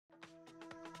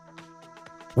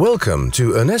Welcome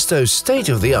to Ernesto's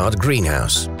state-of-the-art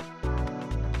greenhouse.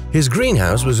 His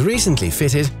greenhouse was recently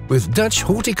fitted with Dutch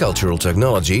horticultural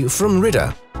technology from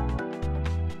Ridder.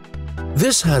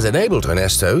 This has enabled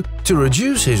Ernesto to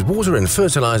reduce his water and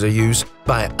fertilizer use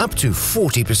by up to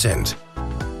 40%.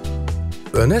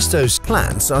 Ernesto's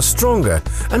plants are stronger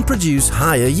and produce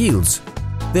higher yields.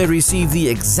 They receive the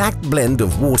exact blend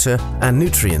of water and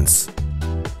nutrients.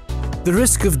 The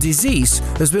risk of disease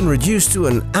has been reduced to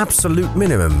an absolute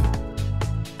minimum.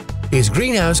 His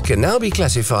greenhouse can now be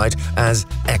classified as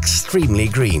extremely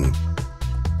green.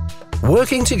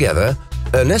 Working together,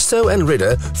 Ernesto and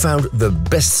Ridder found the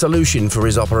best solution for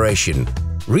his operation,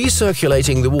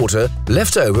 recirculating the water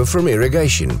left over from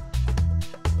irrigation.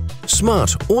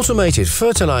 Smart automated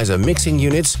fertilizer mixing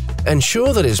units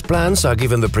ensure that his plants are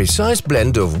given the precise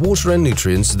blend of water and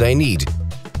nutrients they need.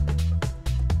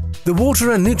 The water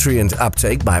and nutrient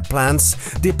uptake by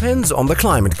plants depends on the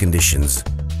climate conditions.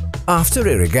 After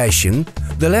irrigation,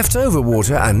 the leftover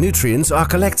water and nutrients are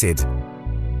collected.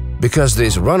 Because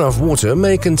this runoff water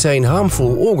may contain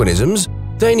harmful organisms,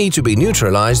 they need to be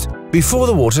neutralized before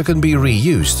the water can be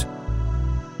reused.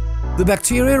 The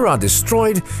bacteria are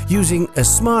destroyed using a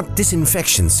smart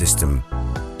disinfection system.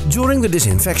 During the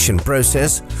disinfection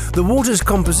process, the water's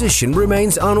composition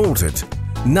remains unaltered.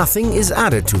 Nothing is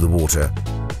added to the water.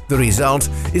 The result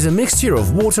is a mixture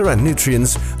of water and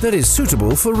nutrients that is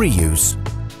suitable for reuse.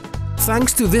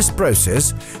 Thanks to this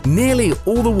process, nearly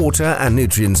all the water and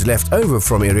nutrients left over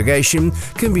from irrigation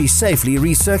can be safely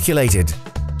recirculated.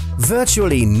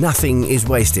 Virtually nothing is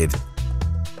wasted.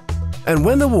 And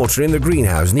when the water in the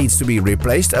greenhouse needs to be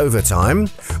replaced over time,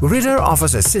 Ridder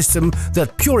offers a system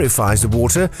that purifies the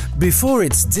water before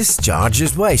it's discharged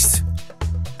as waste.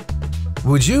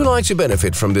 Would you like to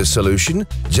benefit from this solution,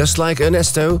 just like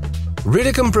Ernesto?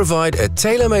 Ridder can provide a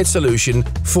tailor-made solution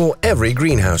for every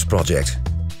greenhouse project.